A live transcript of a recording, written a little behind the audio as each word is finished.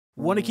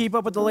Want to keep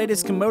up with the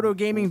latest Camodo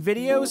gaming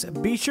videos?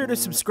 Be sure to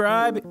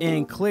subscribe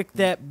and click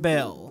that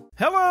bell.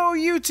 Hello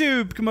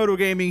YouTube, Camodo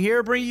Gaming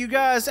here, bringing you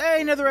guys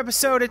another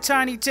episode of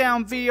Tiny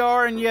Town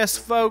VR, and yes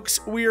folks,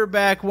 we are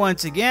back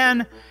once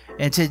again,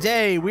 and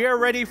today we are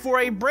ready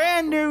for a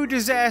brand new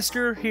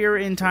disaster here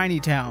in Tiny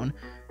Town.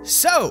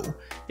 So,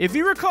 if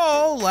you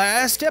recall,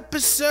 last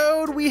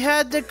episode we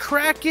had the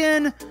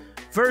Kraken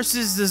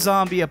versus the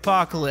zombie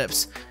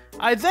apocalypse.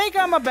 I think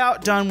I'm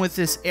about done with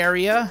this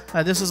area.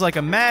 This was like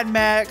a Mad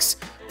Max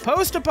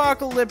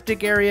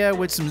post-apocalyptic area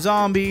with some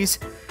zombies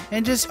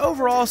and just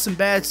overall some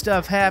bad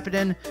stuff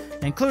happening,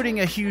 including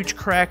a huge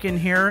Kraken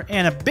here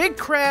and a big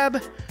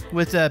crab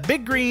with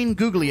big green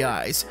googly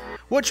eyes.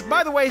 Which,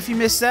 by the way, if you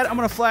missed that, I'm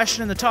going to flash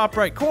it in the top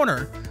right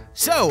corner.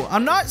 So,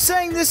 I'm not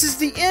saying this is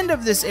the end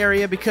of this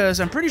area because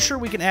I'm pretty sure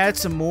we can add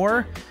some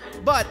more.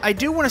 But I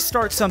do want to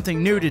start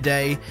something new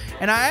today,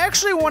 and I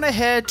actually want to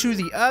head to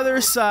the other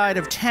side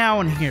of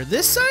town here.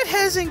 This side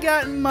hasn't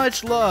gotten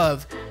much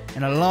love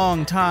in a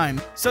long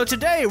time. So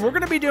today, we're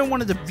going to be doing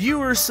one of the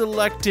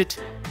viewer-selected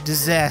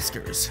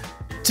disasters.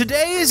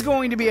 Today is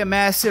going to be a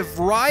massive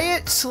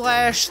riot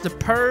slash the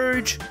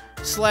purge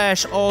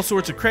slash all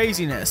sorts of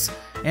craziness.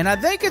 And I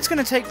think it's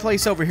going to take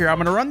place over here. I'm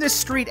going to run this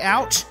street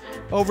out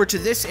over to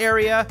this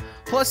area.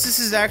 Plus, this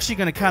is actually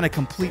going to kind of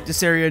complete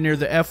this area near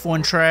the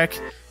F1 track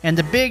and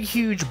the big,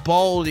 huge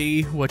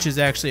Baldy, which is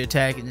actually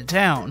attacking the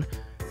town.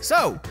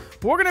 So,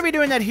 we're going to be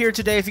doing that here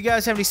today. If you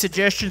guys have any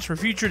suggestions for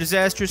future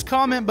disasters,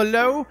 comment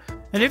below.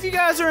 And if you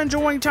guys are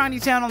enjoying Tiny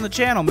Town on the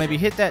channel, maybe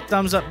hit that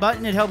thumbs up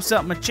button. It helps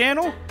out my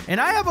channel.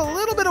 And I have a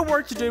little bit of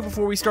work to do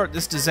before we start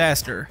this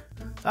disaster.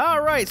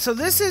 Alright, so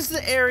this is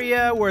the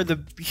area where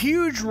the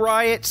huge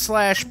riot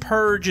slash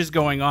purge is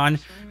going on.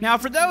 Now,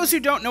 for those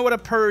who don't know what a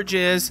purge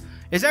is,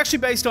 it's actually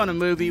based on a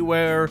movie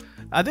where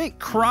I think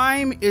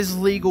crime is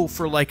legal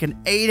for like an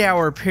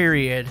 8-hour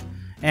period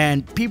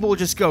and people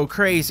just go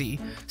crazy.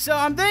 So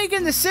I'm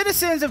thinking the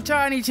citizens of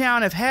Tiny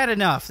Town have had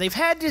enough. They've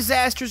had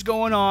disasters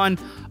going on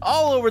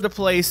all over the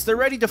place. They're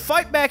ready to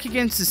fight back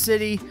against the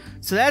city.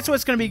 So that's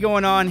what's going to be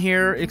going on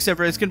here, except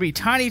for it's going to be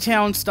Tiny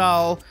Town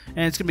style, and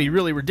it's going to be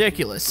really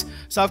ridiculous.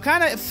 So I've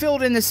kind of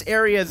filled in this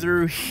area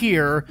through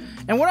here,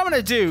 and what I'm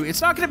going to do,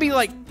 it's not going to be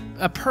like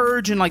a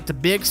purge in like the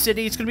big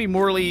city. It's going to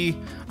be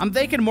I'm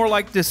thinking more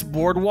like this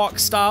boardwalk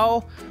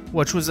style,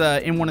 which was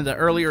in one of the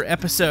earlier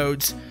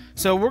episodes.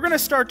 So we're going to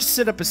start to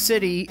set up a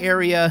city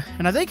area,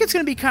 and I think it's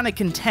going to be kind of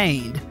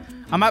contained.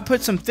 I might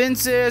put some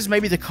fences,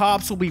 maybe the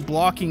cops will be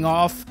blocking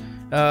off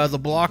the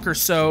block or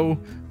so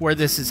where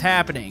this is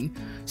happening.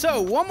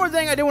 So, one more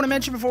thing I do want to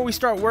mention before we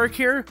start work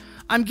here.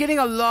 I'm getting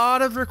a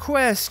lot of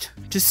requests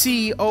to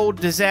see old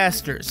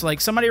disasters.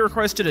 Like, somebody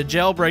requested a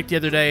jailbreak the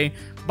other day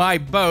by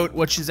boat,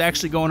 which is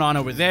actually going on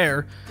over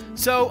there.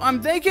 So,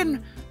 I'm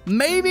thinking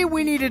maybe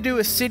we need to do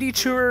a city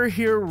tour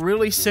here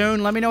really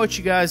soon. Let me know what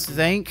you guys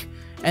think.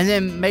 And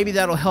then maybe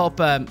that'll help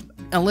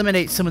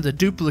eliminate some of the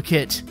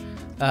duplicate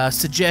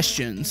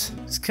suggestions.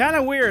 It's kind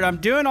of weird. I'm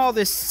doing all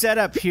this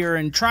setup here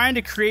and trying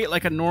to create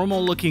like a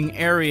normal looking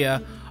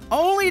area,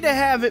 only to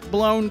have it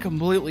blown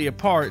completely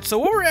apart. So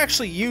what we're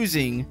actually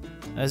using,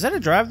 is that a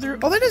drive-through?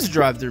 Oh, that is a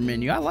drive-through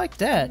menu. I like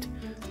that.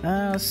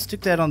 Let's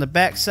stick that on the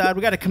back side.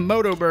 We got a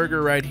Camodo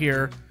burger right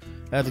here.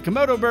 The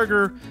Camodo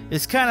burger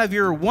is kind of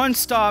your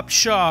one-stop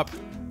shop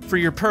for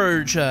your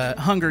purge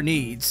hunger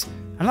needs.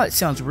 I know that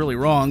sounds really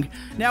wrong.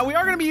 Now, we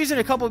are going to be using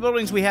a couple of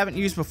buildings we haven't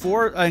used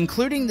before,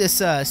 including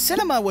this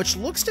cinema, which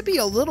looks to be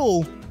a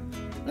little,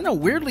 I don't know,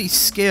 weirdly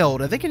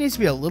scaled. I think it needs to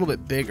be a little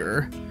bit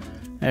bigger.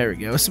 There we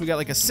go. So we got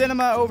like a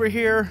cinema over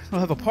here. We'll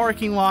have a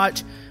parking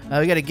lot.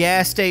 We got a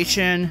gas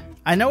station.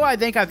 I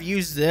think I've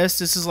used this.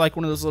 This is like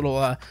one of those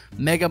little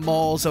mega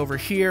malls over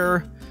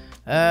here.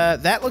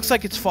 That looks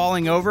like it's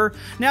falling over.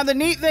 Now, the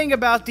neat thing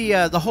about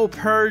the whole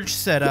purge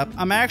setup,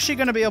 I'm actually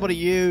going to be able to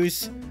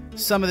use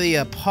some of the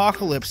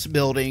apocalypse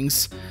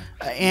buildings,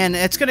 and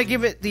it's going to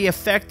give it the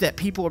effect that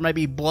people are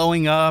maybe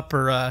blowing up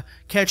or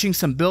catching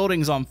some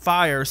buildings on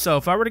fire. So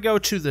if I were to go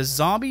to the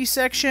zombie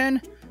section,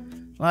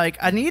 like,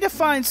 I need to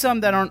find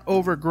some that aren't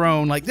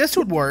overgrown. Like, this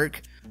would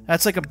work.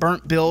 That's like a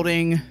burnt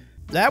building.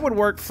 That would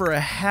work for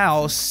a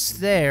house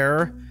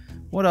there.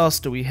 What else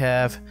do we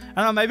have?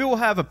 I don't know, maybe we'll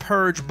have a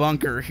purge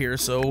bunker here,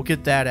 so we'll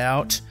get that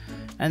out.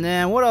 And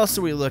then what else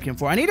are we looking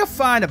for? I need to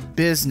find a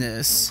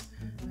business.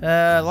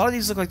 A lot of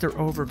these look like they're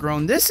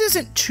overgrown. This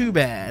isn't too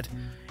bad.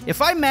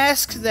 If I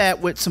mask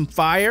that with some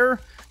fire,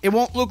 it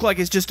won't look like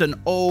it's just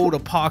an old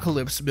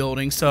apocalypse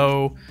building.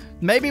 So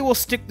maybe we'll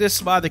stick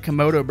this by the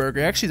Camodo burger.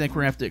 I actually think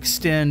we're going to have to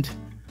extend.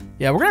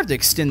 Yeah, we're going to have to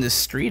extend this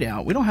street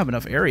out. We don't have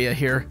enough area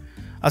here.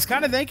 I was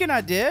kind of thinking I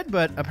did,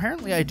 but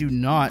apparently I do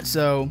not.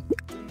 So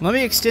let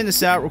me extend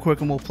this out real quick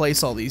and we'll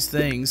place all these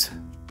things.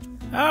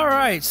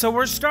 Alright, so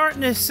we're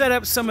starting to set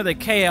up some of the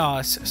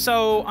chaos.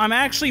 So I'm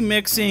actually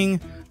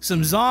mixing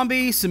some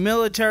zombies, some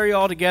military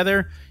all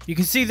together. You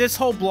can see this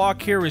whole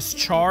block here is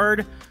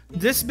charred.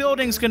 This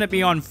building's going to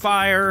be on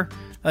fire.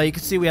 You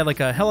can see we had like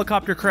a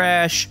helicopter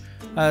crash.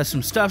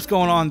 Some stuff's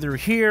going on through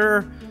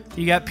here.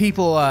 You got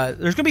people,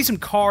 there's going to be some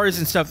cars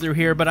and stuff through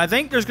here, but I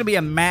think there's going to be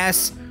a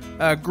mass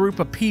group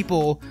of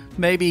people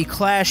maybe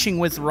clashing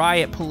with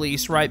riot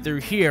police right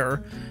through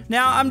here.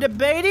 Now, I'm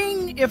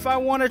debating if I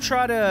want to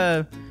try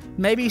to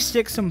maybe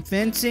stick some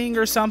fencing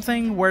or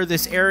something where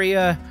this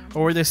area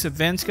or where this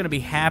event's going to be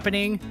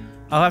happening.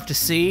 I'll have to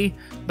see.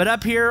 But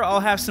up here,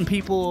 I'll have some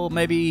people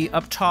maybe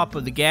up top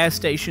of the gas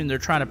station. They're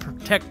trying to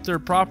protect their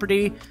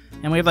property.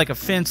 And we have like a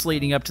fence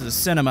leading up to the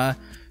cinema.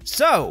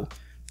 So,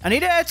 I need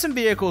to add some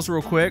vehicles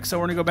real quick. So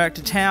we're going to go back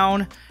to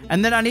town.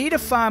 And then I need to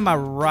find my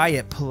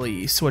riot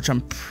police, which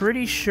I'm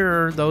pretty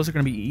sure those are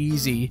going to be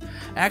easy.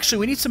 Actually,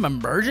 we need some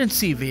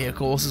emergency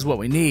vehicles is what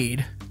we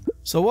need.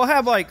 So we'll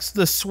have like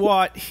the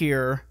SWAT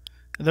here.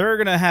 They're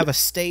going to have a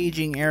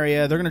staging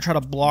area. They're going to try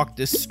to block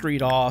this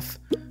street off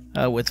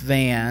with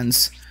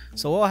vans.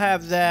 So we'll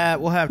have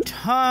that. We'll have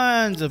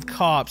tons of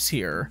cops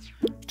here.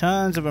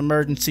 Tons of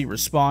emergency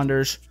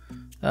responders.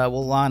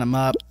 We'll line them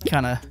up.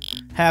 Kind of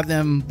have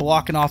them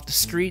blocking off the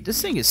street.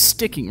 This thing is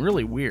sticking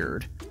really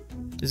weird.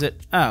 Is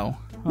it? Oh,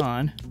 hold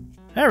on.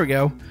 There we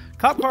go.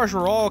 Cop cars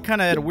are all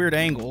kind of at a weird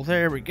angle.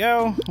 There we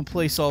go. We'll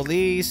place all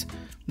these.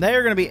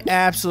 They're going to be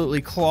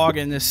absolutely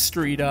clogging this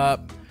street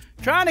up.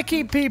 Trying to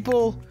keep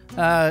people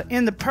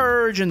in the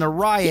purge and the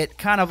riot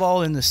kind of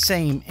all in the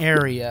same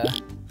area.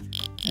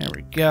 There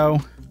we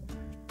go.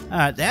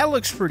 That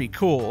looks pretty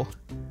cool.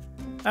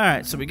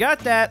 Alright, so we got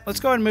that. Let's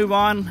go ahead and move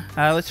on.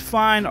 Let's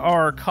find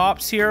our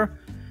cops here.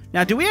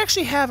 Now, do we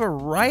actually have a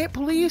riot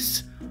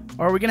police?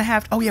 Or are we going to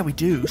have... Oh, yeah, we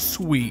do.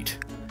 Sweet.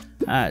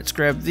 Let's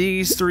grab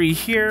these 3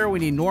 here. We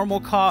need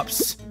normal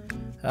cops.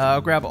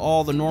 I'll grab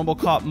all the normal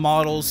cop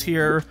models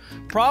here.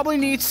 Probably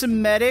need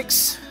some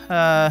medics.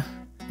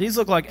 These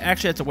look like...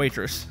 Actually, that's a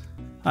waitress.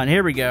 And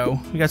here we go.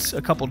 We got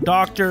a couple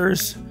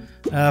doctors.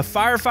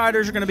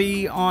 Firefighters are going to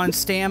be on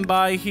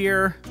standby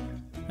here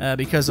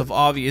because of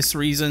obvious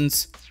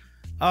reasons.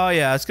 Oh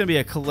yeah, it's going to be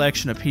a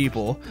collection of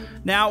people.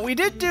 Now, we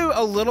did do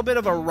a little bit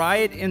of a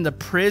riot in the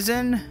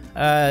prison.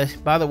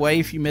 By the way,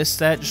 if you missed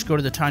that, just go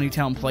to the Tiny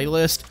Town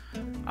playlist.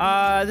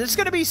 This is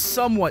going to be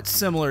somewhat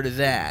similar to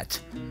that,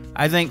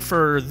 I think,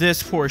 for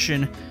this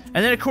portion.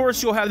 And then, of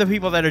course, you'll have the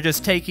people that are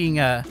just taking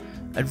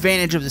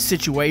advantage of the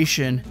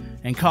situation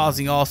and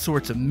causing all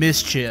sorts of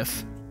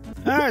mischief.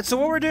 Alright, so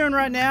what we're doing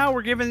right now,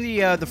 we're giving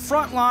the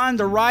front line,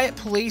 the riot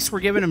police, we're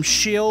giving them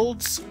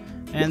shields,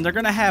 and they're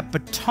going to have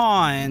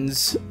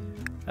batons.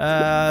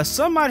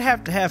 Some might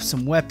have to have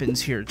some weapons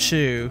here,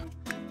 too.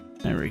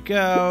 There we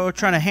go.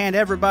 Trying to hand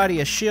everybody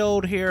a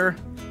shield here.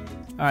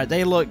 Alright,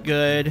 they look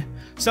good.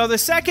 So the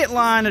second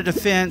line of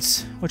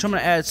defense, which I'm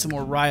going to add some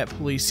more riot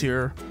police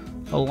here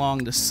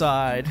along the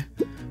side.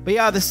 But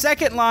yeah, the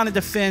second line of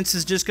defense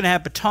is just going to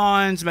have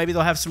batons. Maybe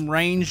they'll have some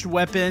ranged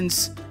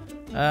weapons.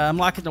 I'm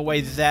liking the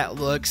way that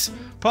looks.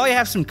 Probably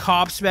have some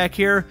cops back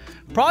here.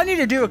 Probably need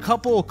to do a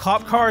couple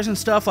cop cars and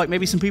stuff. Like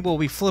maybe some people will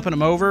be flipping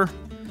them over.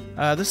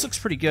 This looks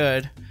pretty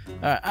good.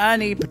 I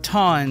need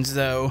batons,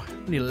 though.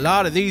 I need a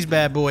lot of these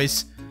bad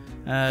boys.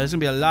 There's going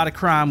to be a lot of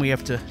crime we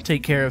have to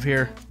take care of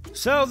here.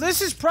 So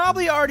this is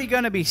probably already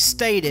going to be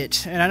stated.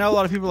 And I know a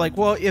lot of people are like,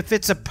 well, if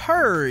it's a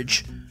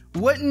purge,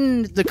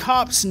 wouldn't the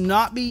cops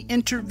not be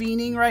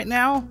intervening right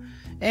now?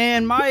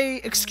 And my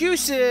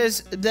excuse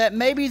is that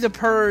maybe the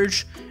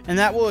purge, and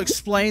that will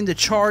explain the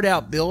charred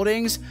out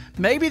buildings,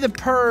 maybe the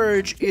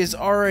purge is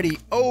already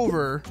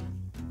over,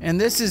 and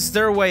this is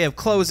their way of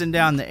closing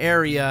down the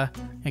area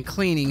and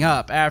cleaning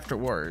up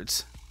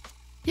afterwards.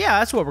 Yeah,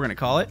 that's what we're going to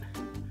call it.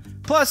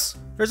 Plus,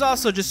 there's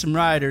also just some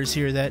rioters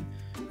here that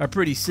are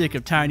pretty sick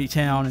of Tiny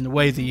Town and the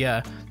way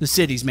the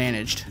city's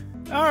managed.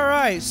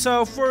 Alright,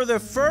 so for the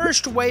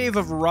first wave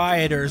of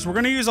rioters, we're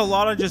going to use a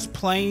lot of just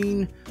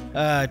plain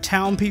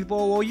town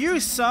people. We'll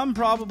use some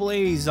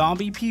probably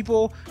zombie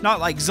people. Not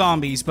like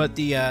zombies, but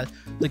the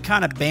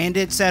kind of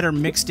bandits that are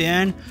mixed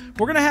in.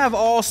 We're going to have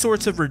all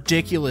sorts of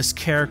ridiculous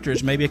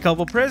characters. Maybe a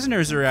couple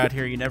prisoners are out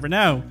here, you never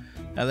know.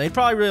 They'd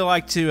probably really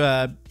like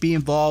to be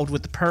involved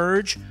with the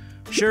purge.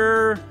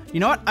 Sure, you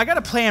know what? I got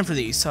a plan for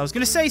these. I was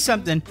going to say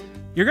something.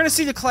 You're going to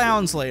see the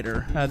clowns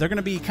later. They're going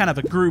to be kind of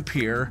a group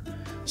here.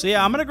 So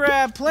yeah, I'm going to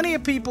grab plenty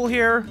of people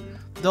here.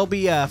 They'll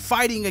be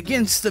fighting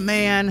against the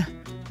man.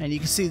 And you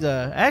can see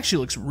the... Actually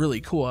looks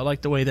really cool. I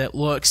like the way that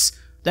looks.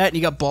 That and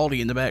you got Baldy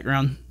in the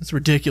background. That's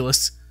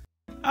ridiculous.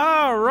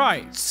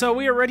 Alright, so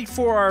we are ready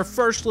for our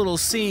first little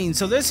scene.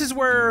 So this is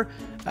where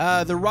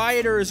the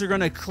rioters are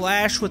going to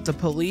clash with the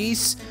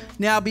police.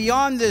 Now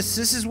beyond this,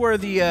 this is where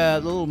the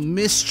little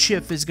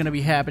mischief is going to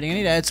be happening. I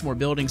need to add some more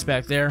buildings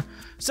back there.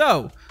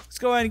 So, let's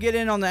go ahead and get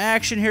in on the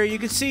action here. You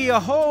can see a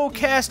whole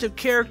cast of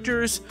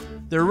characters.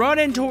 They're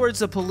running towards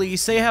the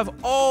police. They have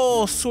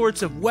all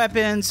sorts of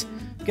weapons.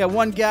 Got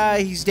one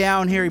guy, he's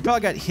down here. He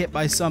probably got hit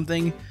by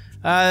something.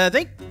 I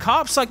think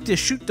cops like to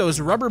shoot those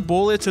rubber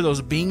bullets or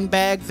those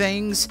beanbag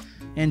things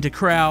into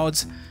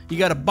crowds. You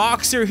got a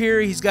boxer here.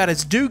 He's got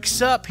his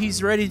dukes up.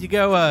 He's ready to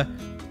go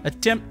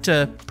attempt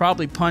to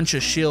probably punch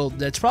a shield.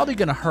 That's probably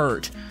going to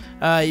hurt.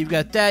 You've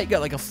got that. You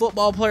got like a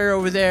football player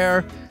over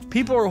there.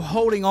 People are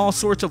holding all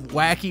sorts of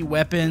wacky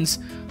weapons.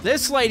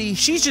 This lady,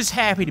 she's just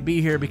happy to be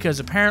here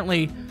because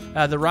apparently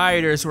the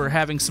rioters were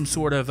having some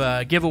sort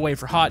of giveaway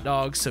for hot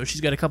dogs, so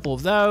she's got a couple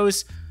of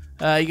those.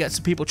 You got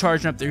some people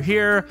charging up through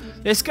here.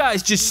 This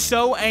guy's just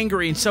so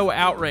angry and so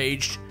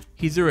outraged,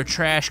 he threw a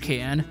trash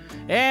can.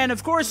 And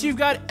of course, you've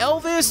got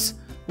Elvis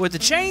with a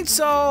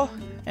chainsaw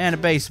and a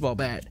baseball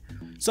bat.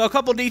 So a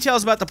couple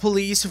details about the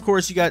police. Of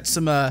course, you got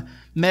some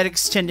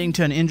medics tending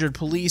to an injured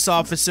police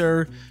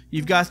officer.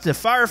 You've got the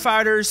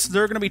firefighters.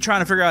 They're going to be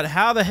trying to figure out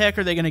how the heck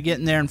are they going to get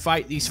in there and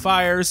fight these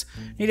fires.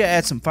 Need to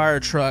add some fire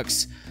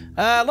trucks.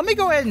 Let me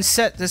go ahead and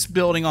set this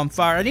building on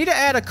fire. I need to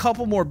add a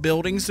couple more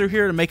buildings through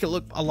here to make it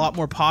look a lot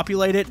more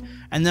populated,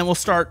 and then we'll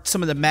start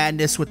some of the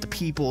madness with the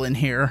people in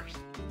here.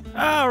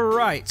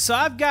 Alright, so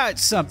I've got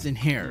something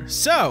here.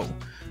 So,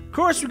 of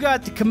course, we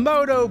got the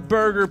Camodo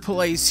burger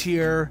place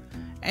here,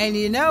 and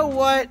you know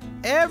what?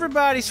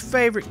 Everybody's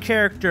favorite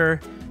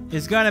character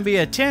is going to be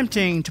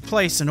attempting to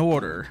place an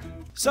order.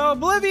 So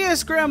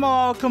oblivious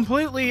Grandma,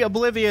 completely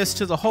oblivious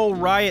to the whole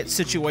riot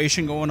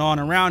situation going on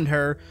around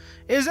her,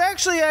 is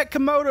actually at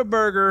Camodo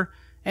Burger,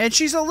 and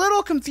she's a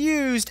little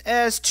confused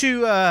as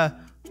to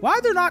why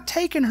they're not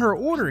taking her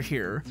order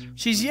here.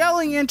 She's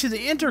yelling into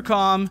the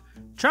intercom,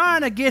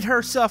 trying to get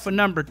herself a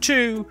number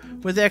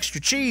 2 with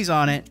extra cheese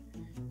on it,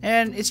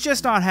 and it's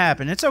just not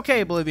happening. It's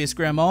okay, oblivious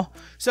Grandma.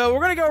 So we're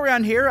going to go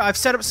around here. I've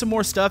set up some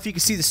more stuff. You can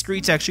see the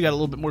streets actually got a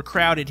little bit more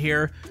crowded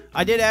here.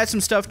 I did add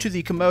some stuff to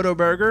the Camodo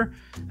Burger.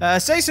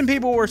 Say some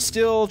people were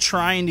still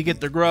trying to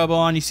get their grub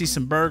on. You see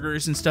some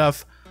burgers and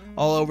stuff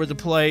all over the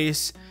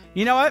place.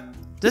 You know what?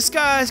 This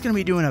guy's going to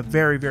be doing a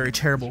very, very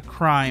terrible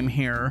crime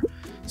here.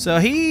 So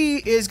he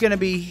is going to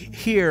be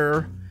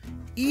here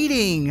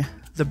eating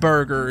the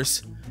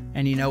burgers.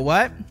 And you know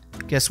what?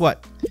 Guess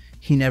what?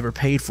 He never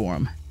paid for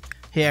them.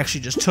 He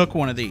actually just took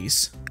one of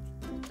these.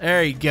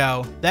 There you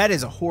go. That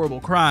is a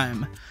horrible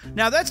crime.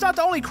 Now, that's not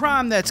the only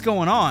crime that's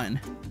going on.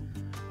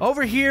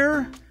 Over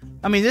here,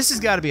 I mean, this has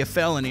got to be a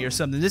felony or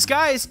something. This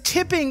guy is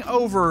tipping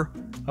over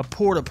a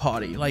porta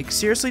potty. Like,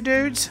 seriously,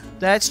 dudes?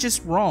 That's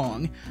just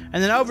wrong.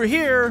 And then over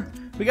here,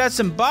 we got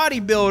some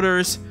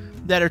bodybuilders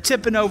that are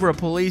tipping over a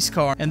police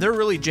car. And they're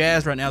really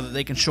jazzed right now that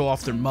they can show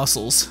off their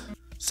muscles.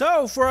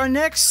 So, for our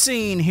next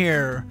scene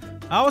here,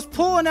 I was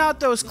pulling out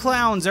those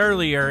clowns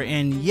earlier,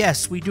 and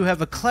yes, we do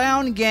have a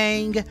clown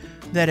gang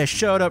that has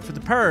showed up for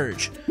the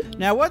Purge.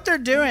 Now, what they're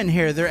doing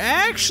here, they're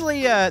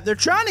actually, they're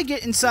trying to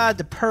get inside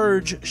the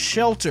Purge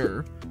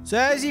shelter. So,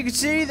 as you can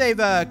see, they've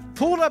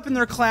pulled up in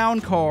their clown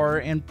car,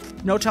 and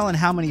no telling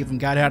how many of them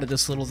got out of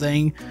this little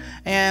thing.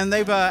 And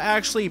they've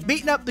actually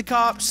beaten up the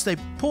cops, they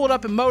pulled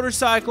up in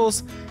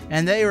motorcycles,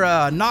 and they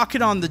are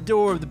knocking on the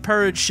door of the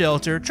Purge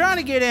shelter, trying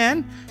to get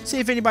in, see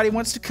if anybody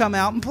wants to come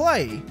out and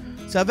play.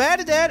 So I've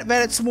added that. I've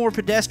added some more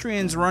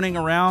pedestrians running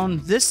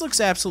around. This looks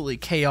absolutely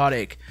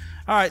chaotic.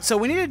 Alright, so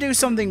we need to do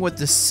something with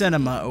the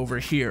cinema over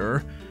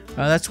here.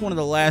 That's one of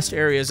the last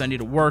areas I need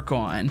to work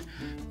on.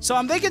 So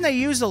I'm thinking they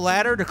use the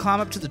ladder to climb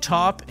up to the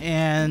top,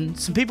 and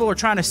some people are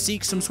trying to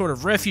seek some sort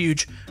of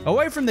refuge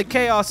away from the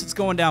chaos that's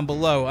going down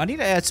below. I need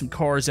to add some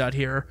cars out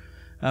here.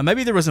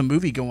 Maybe there was a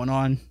movie going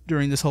on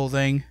during this whole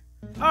thing.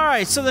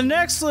 Alright, so the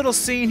next little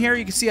scene here,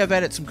 you can see I've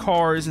added some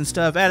cars and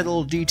stuff, added a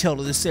little detail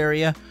to this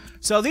area.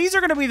 So these are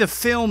going to be the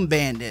film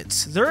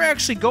bandits. They're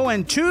actually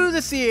going to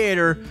the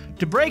theater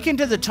to break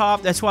into the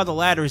top, that's why the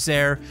ladder's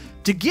there,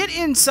 to get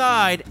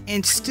inside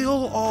and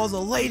steal all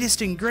the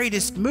latest and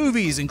greatest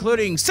movies,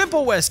 including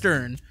Simple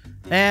Western,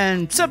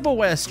 and Simple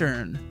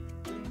Western,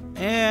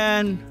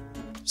 and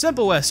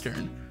Simple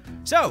Western.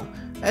 So,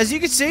 as you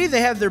can see,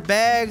 they have their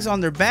bags on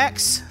their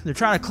backs. They're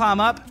trying to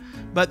climb up.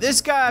 But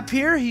this guy up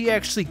here, he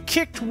actually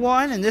kicked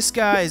one, and this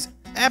guy is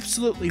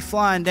absolutely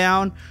flying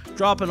down,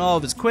 dropping all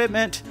of his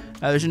equipment.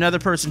 There's another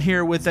person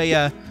here with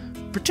a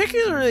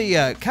particularly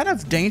kind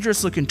of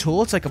dangerous looking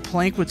tool. It's like a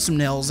plank with some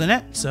nails in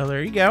it. So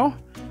there you go.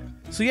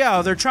 So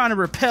yeah, they're trying to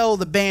repel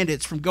the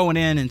bandits from going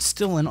in and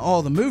stealing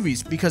all the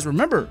movies. Because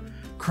remember,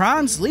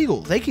 crime's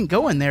legal. They can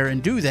go in there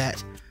and do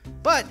that.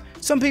 But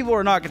some people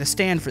are not going to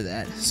stand for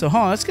that. So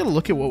let's get a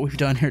look at what we've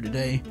done here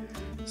today.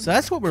 So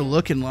that's what we're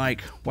looking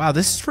like. Wow,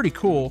 this is pretty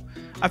cool.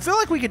 I feel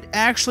like we could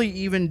actually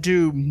even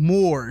do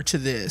more to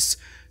this.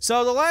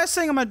 So the last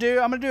thing I'm going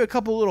to do a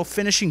couple little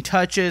finishing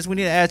touches. We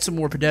need to add some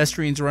more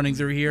pedestrians running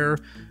through here.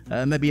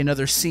 Maybe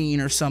another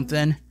scene or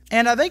something.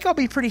 And I think I'll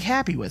be pretty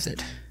happy with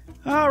it.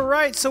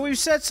 Alright, so we've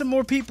set some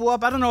more people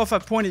up. I don't know if I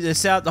pointed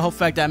this out, the whole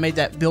fact that I made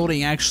that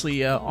building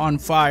actually on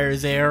fire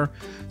there.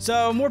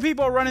 So more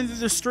people are running through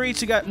the streets.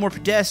 We got more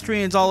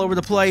pedestrians all over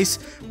the place.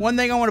 One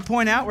thing I want to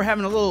point out, we're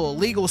having a little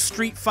illegal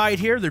street fight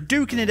here. They're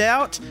duking it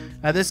out.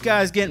 This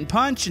guy's getting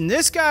punched, and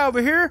this guy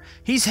over here,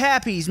 he's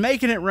happy. He's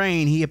making it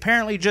rain. He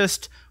apparently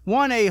just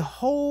won a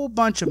whole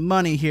bunch of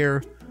money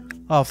here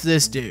off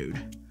this dude.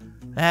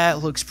 That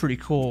looks pretty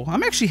cool.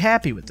 I'm actually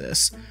happy with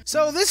this.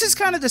 So this is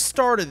kind of the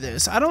start of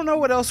this. I don't know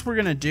what else we're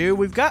going to do.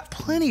 We've got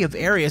plenty of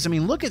areas. I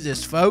mean, look at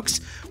this,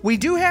 folks. We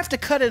do have to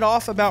cut it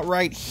off about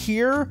right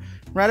here,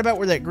 right about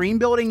where that green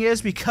building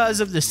is because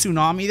of the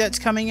tsunami that's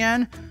coming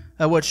in.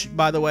 Which,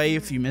 by the way,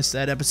 if you missed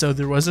that episode,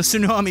 there was a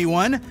tsunami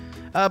one.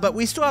 But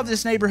we still have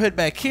this neighborhood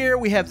back here.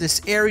 We have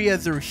this area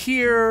through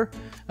here.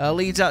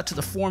 leads out to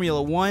the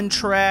Formula 1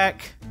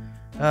 track.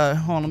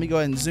 Hold on, let me go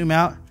ahead and zoom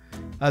out.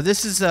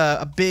 This is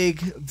a big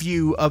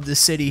view of the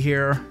city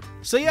here.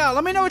 So yeah,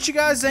 let me know what you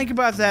guys think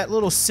about that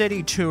little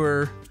city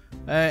tour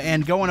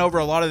and going over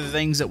a lot of the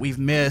things that we've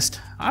missed.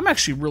 I'm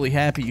actually really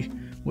happy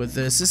with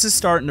this. This is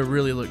starting to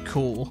really look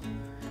cool.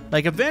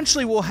 Like,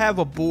 eventually we'll have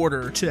a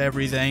border to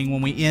everything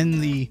when we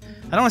end the...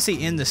 I don't want to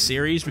say end the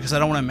series because I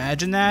don't want to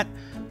imagine that.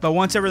 But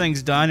once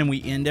everything's done and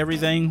we end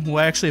everything,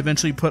 we'll actually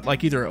eventually put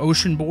like either an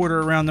ocean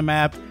border around the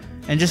map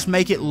and just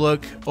make it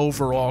look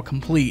overall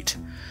complete.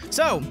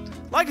 So,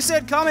 like I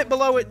said, comment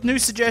below with new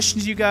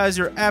suggestions. You guys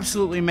are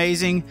absolutely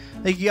amazing.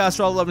 Thank you guys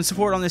for all the love and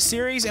support on this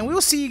series, and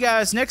we'll see you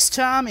guys next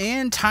time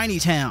in Tiny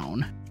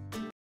Town.